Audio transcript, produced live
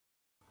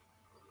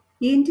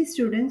ENT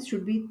students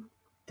should be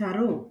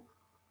thorough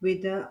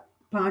with the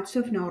parts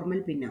of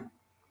normal pinna.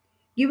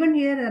 Given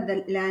here are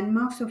the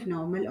landmarks of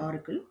normal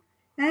auricle,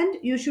 and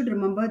you should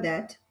remember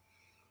that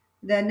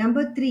the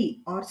number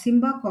 3 or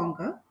Simba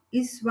concha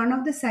is one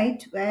of the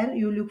sites where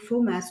you look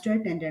for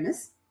mastoid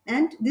tenderness,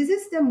 and this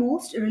is the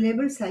most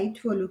reliable site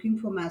for looking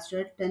for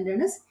mastoid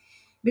tenderness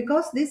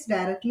because this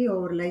directly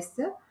overlies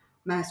the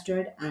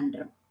mastoid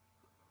antrum.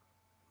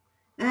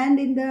 And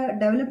in the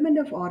development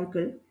of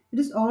auricle, it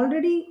is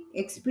already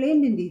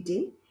explained in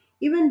detail.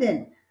 Even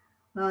then,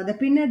 the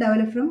pinna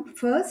develop from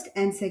first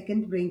and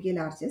second branchial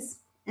arches,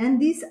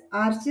 and these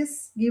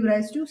arches give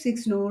rise to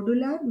six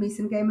nodular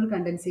mesenchymal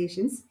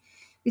condensations,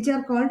 which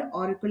are called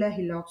auricular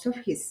hillocks of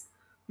His,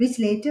 which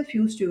later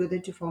fuse together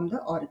to form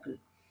the auricle.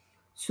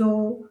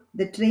 So,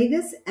 the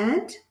tragus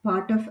and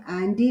part of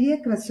anterior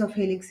crest of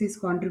helix is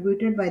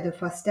contributed by the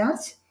first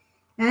arch,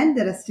 and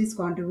the rest is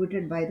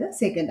contributed by the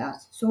second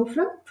arch. So,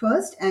 from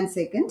first and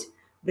second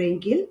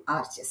branchial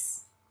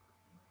arches.